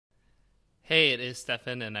Hey, it is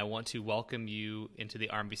Stefan, and I want to welcome you into the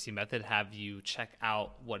RMBC Method, have you check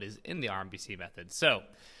out what is in the RMBC Method. So,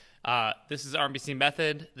 this is RMBC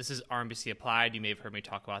Method, this is RMBC Applied. You may have heard me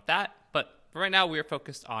talk about that, but for right now, we are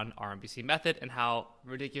focused on RMBC Method and how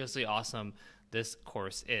ridiculously awesome this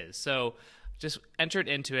course is. So, just entered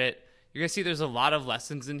into it. You're going to see there's a lot of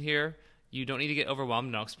lessons in here. You don't need to get overwhelmed,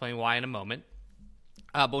 and I'll explain why in a moment.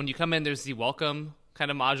 But when you come in, there's the welcome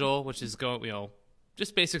kind of module, which is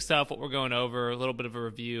just basic stuff, what we're going over, a little bit of a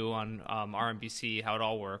review on RMBC, how it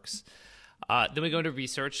all works. Then we go into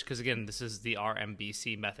research, because again, this is the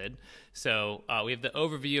RMBC method. So we have the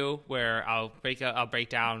overview where I'll break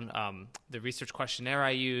down the research questionnaire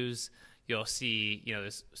I use. You'll see,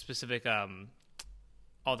 there's specific,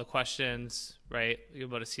 all the questions, right? You'll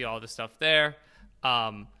be able to see all the stuff there.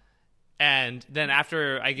 And then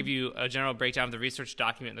after I give you a general breakdown of the research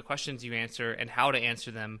document and the questions you answer and how to answer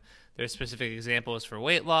them, there's specific examples for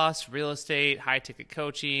weight loss, real estate, high-ticket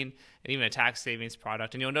coaching, and even a tax savings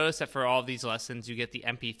product. And you'll notice that for all of these lessons, you get the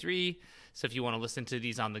MP3. So if you want to listen to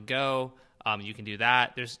these on the go, you can do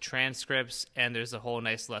that. There's transcripts, and there's a whole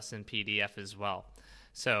nice lesson PDF as well.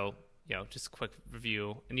 So, just a quick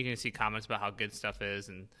review. And you can see comments about how good stuff is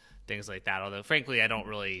and things like that. Although, frankly,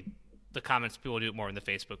 the comments, people do it more in the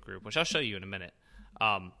Facebook group, which I'll show you in a minute.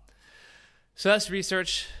 So that's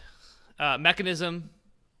research. Mechanism.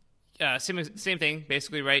 Same thing,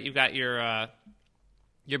 basically, right? You've got your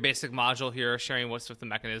basic module here, sharing what's with the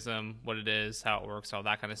mechanism, what it is, how it works, all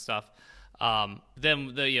that kind of stuff.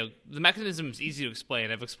 Then the mechanism is easy to explain.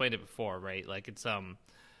 I've explained it before, right? Like it's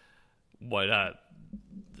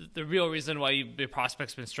the real reason why your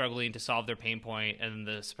prospect's been struggling to solve their pain point, and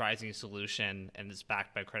the surprising solution, and it's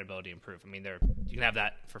backed by credibility and proof. I mean, you can have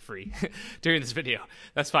that for free during this video.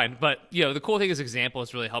 That's fine. But the cool thing is example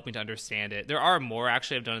is really helping to understand it. There are more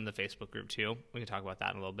actually I've done in the Facebook group too. We can talk about that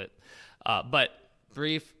in a little bit. But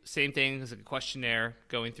brief, same thing as like a questionnaire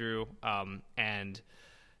going through and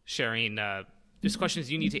sharing. There's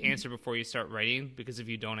questions you need to answer before you start writing, because if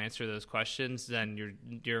you don't answer those questions, then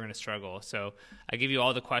you're going to struggle. So I give you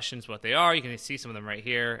all the questions, what they are. You can see some of them right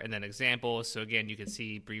here, and then examples. So again, you can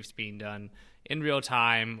see briefs being done in real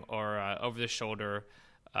time or over the shoulder,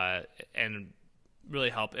 and really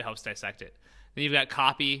it helps dissect it. Then you've got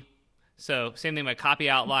copy. So same thing, my copy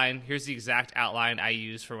outline. Here's the exact outline I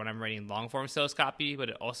use for when I'm writing long form sales copy, but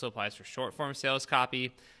it also applies for short form sales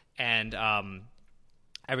copy and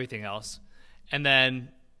everything else. And then,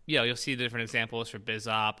 you'll see the different examples for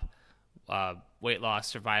BizOp, weight loss,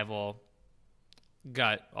 survival,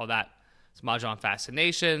 gut, all that. It's module on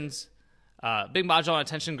fascinations. Big module on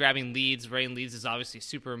attention-grabbing leads. Writing leads is obviously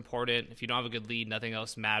super important. If you don't have a good lead, nothing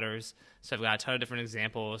else matters. So I've got a ton of different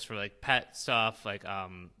examples for like pet stuff, like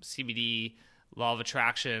CBD, law of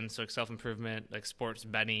attraction, so like self-improvement, like sports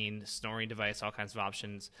betting, snoring device, all kinds of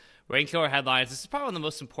options. Writing killer headlines. This is probably one of the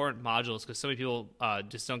most important modules because so many people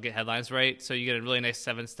just don't get headlines right. So you get a really nice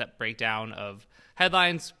 7-step breakdown of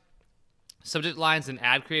headlines, subject lines, and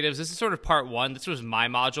ad creatives. This is sort of part one. This was my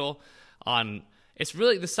module on. It's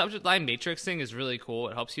really, the subject line matrix thing is really cool.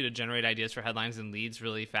 It helps you to generate ideas for headlines and leads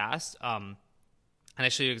really fast. And I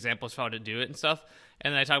show you examples for how to do it and stuff.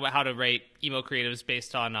 And then I talk about how to write email creatives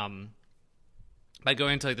based on by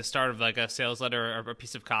going to like the start of like a sales letter or a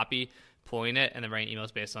piece of copy, pulling it, and then writing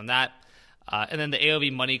emails based on that. And then the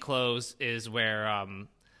AOV money close is where I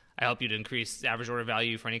help you to increase the average order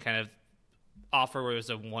value for any kind of offer, where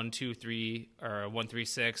there's a 1, 2, 3 or a 1, 3,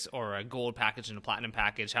 6 or a gold package and a platinum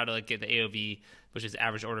package, how to like get the AOV, which is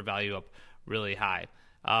average order value, up really high.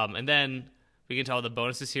 And then we can tell the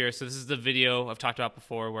bonuses here. So this is the video I've talked about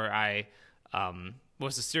before where I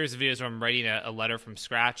was a series of videos where I'm writing a letter from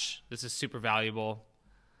scratch. This is super valuable.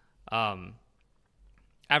 Advertorials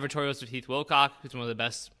with Heath Wilcock, who's one of the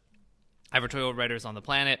best advertorial writers on the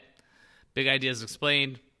planet. Big ideas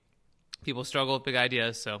explained. People struggle with big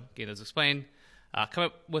ideas, so get those explained. Come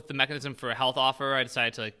up with the mechanism for a health offer. I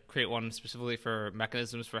decided to create one specifically for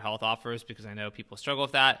mechanisms for health offers because I know people struggle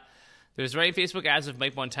with that. There's writing Facebook ads with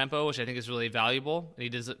Mike Bontempo, which I think is really valuable. And he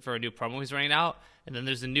does it for a new promo he's running out. And then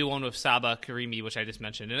there's a new one with Saba Karimi, which I just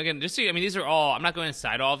mentioned. And again, these are all, I'm not going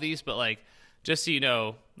inside all of these, but like, just so you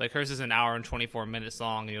know, like hers is an hour and 24 minutes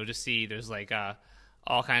long. And you'll just see there's like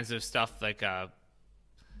all kinds of stuff like,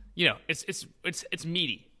 it's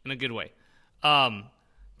meaty in a good way. Then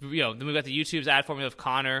we've got the YouTube's ad formula of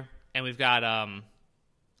Connor, and we've got,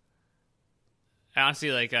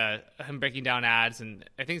 honestly, like him breaking down ads, and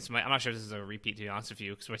I think I'm not sure if this is a repeat, to be honest with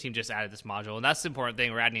you, because my team just added this module, and that's the important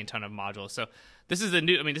thing. We're adding a ton of modules. So this is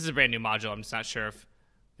this is a brand new module. I'm just not sure if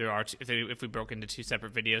there are if we broke into 2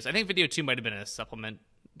 separate videos. I think video 2 might have been a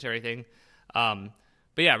supplementary thing.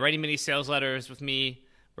 But yeah, writing mini sales letters with me,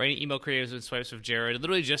 writing email creatives and swipes with Jared.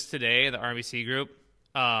 Literally just today, the RMBC group.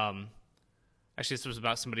 Actually, this was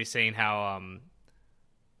about somebody saying how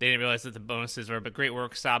they didn't realize that the bonuses were, but great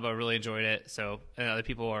work, Saba. Really enjoyed it. So, and other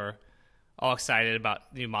people are all excited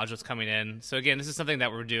about new modules coming in. So again, this is something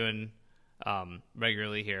that we're doing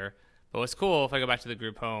regularly here. But what's cool, if I go back to the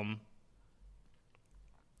group home,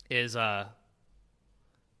 is so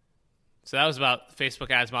that was about Facebook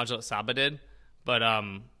ads module that Saba did. But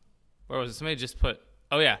where was it? Somebody just put,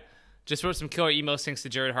 oh yeah, just wrote some killer email syncs to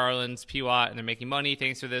Jared Harlan's PWAT, and they're making money.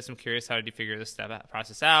 Thanks for this. I'm curious, how did you figure this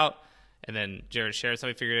process out? And then Jared shares how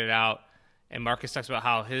he figured it out. And Marcus talks about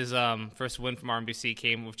how his first win from RMBC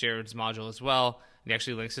came with Jared's module as well. And he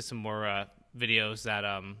actually links to some more videos that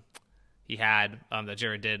he had that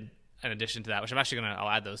Jared did in addition to that, which I'll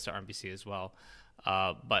add those to RMBC as well.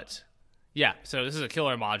 But yeah, so this is a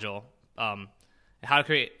killer module. How to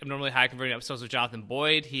create abnormally high converting upsells with Jonathan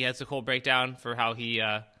Boyd. He has a cool breakdown for how he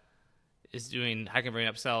is doing high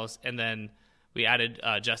converting upsells. And then we added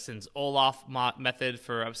Justin's Olaf method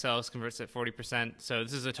for upsells, converts at 40%. So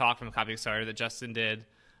this is a talk from a Copy Accelerator that Justin did.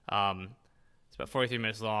 It's about 43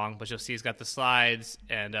 minutes long, but you'll see he's got the slides,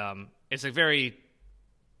 and it's like very,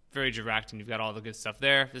 very direct, and you've got all the good stuff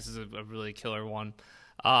there. This is a really killer one.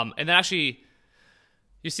 And then actually,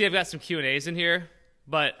 you see I've got some Q&As in here,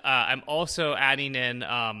 but I'm also adding in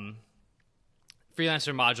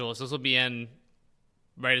freelancer modules. Those will be in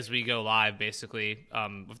right as we go live, basically,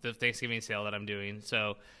 with the Thanksgiving sale that I'm doing.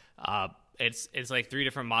 So it's like 3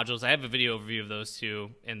 different modules. I have a video overview of those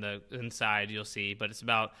two in the inside, you'll see. But it's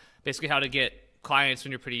about basically how to get clients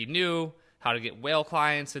when you're pretty new, how to get whale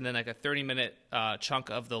clients, and then like a 30-minute chunk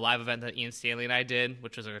of the live event that Ian Stanley and I did,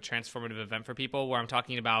 which was like a transformative event for people, where I'm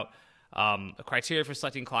talking about a criteria for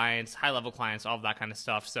selecting clients, high-level clients, all of that kind of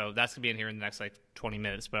stuff. So that's going to be in here in the next like 20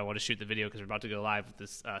 minutes, but I want to shoot the video because we're about to go live with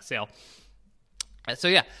this sale. So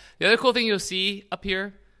yeah, the other cool thing you'll see up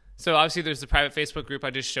here, so obviously there's the private Facebook group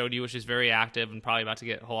I just showed you, which is very active and probably about to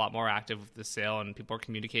get a whole lot more active with the sale, and people are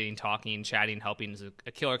communicating, talking, chatting, helping. There's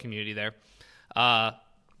a killer community there. And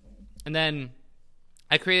then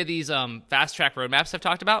I created these fast track roadmaps I've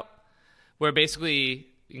talked about, where basically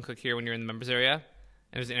you can click here when you're in the members area, and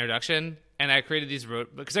there's an introduction. And I created these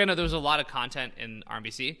because I know there was a lot of content in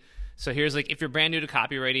RMBC. So here's like, if you're brand new to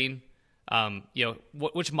copywriting,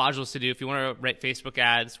 which modules to do. If you want to write Facebook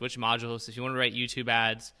ads, which modules. If you want to write YouTube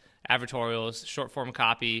ads, advertorials, short form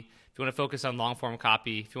copy. If you want to focus on long form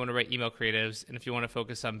copy. If you want to write email creatives, and if you want to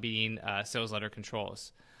focus on beating sales letter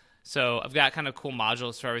controls. So I've got kind of cool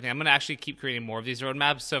modules for everything. I'm going to actually keep creating more of these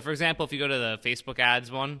roadmaps. So for example, if you go to the Facebook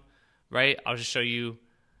ads one, right, I'll just show you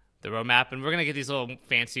the roadmap, and we're going to get these a little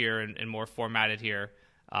fancier and more formatted here.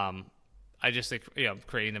 I just like,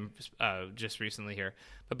 creating them just recently here.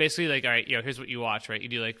 But basically, like, all right, here's what you watch, right? You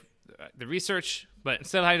do like the research, but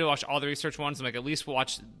instead of having to watch all the research ones, I'm like, at least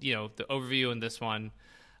watch, the overview in this one,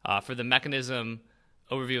 for the mechanism,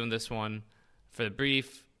 overview in this one, for the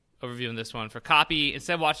brief, overview in this one, for copy.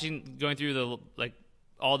 Instead of going through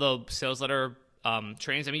all the sales letter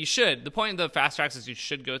trainings, I mean, you should. The point of the fast tracks is you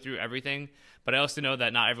should go through everything, but I also know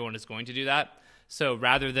that not everyone is going to do that. So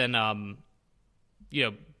rather than,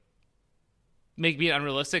 make being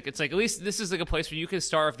unrealistic, it's like, at least this is like a place where you can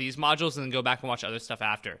start with these modules and then go back and watch other stuff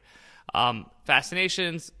after.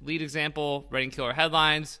 Fascinations, lead example, writing killer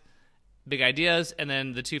headlines, big ideas, and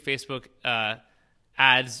then the 2 Facebook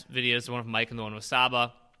ads videos, the one with Mike and the one with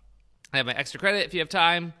Saba. I have my extra credit if you have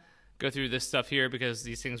time. Go through this stuff here because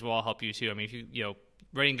these things will all help you too. I mean, if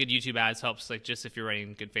writing good YouTube ads helps, like just if you're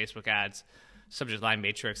writing good Facebook ads. Subject line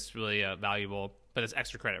matrix is really valuable, but it's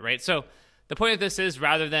extra credit, right? So the point of this is,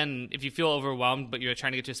 rather than if you feel overwhelmed but you're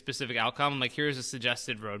trying to get to a specific outcome, like here's a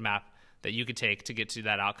suggested roadmap that you could take to get to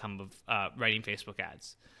that outcome of writing Facebook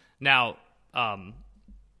ads. Now,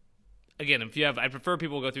 again, I prefer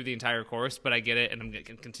people go through the entire course, but I get it, and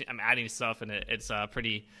I'm adding stuff, and it's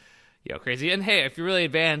pretty crazy. And hey, if you're really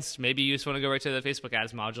advanced, maybe you just want to go right to the Facebook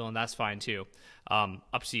ads module, and that's fine too.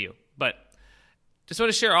 Up to you. But just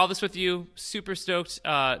want to share all this with you. Super stoked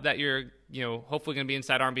that you're hopefully going to be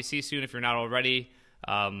inside RMBC soon if you're not already.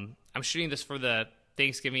 I'm shooting this for the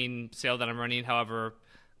Thanksgiving sale that I'm running. However,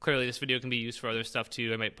 clearly this video can be used for other stuff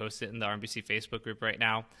too. I might post it in the RMBC Facebook group right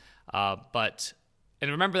now. And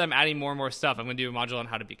remember that I'm adding more and more stuff. I'm going to do a module on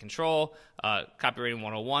how to beat control, copywriting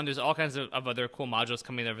 101. There's all kinds of other cool modules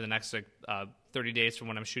coming over the next 30 days from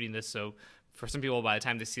when I'm shooting this. So for some people, by the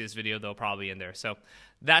time they see this video, they'll probably be in there. So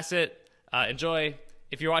that's it. Enjoy.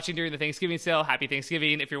 If you're watching during the Thanksgiving sale, happy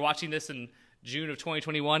Thanksgiving. If you're watching this in June of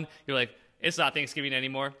 2021, you're like, it's not Thanksgiving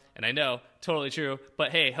anymore. And I know, totally true.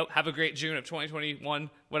 But hey, have a great June of 2021,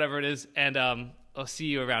 whatever it is. And I'll see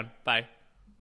you around. Bye.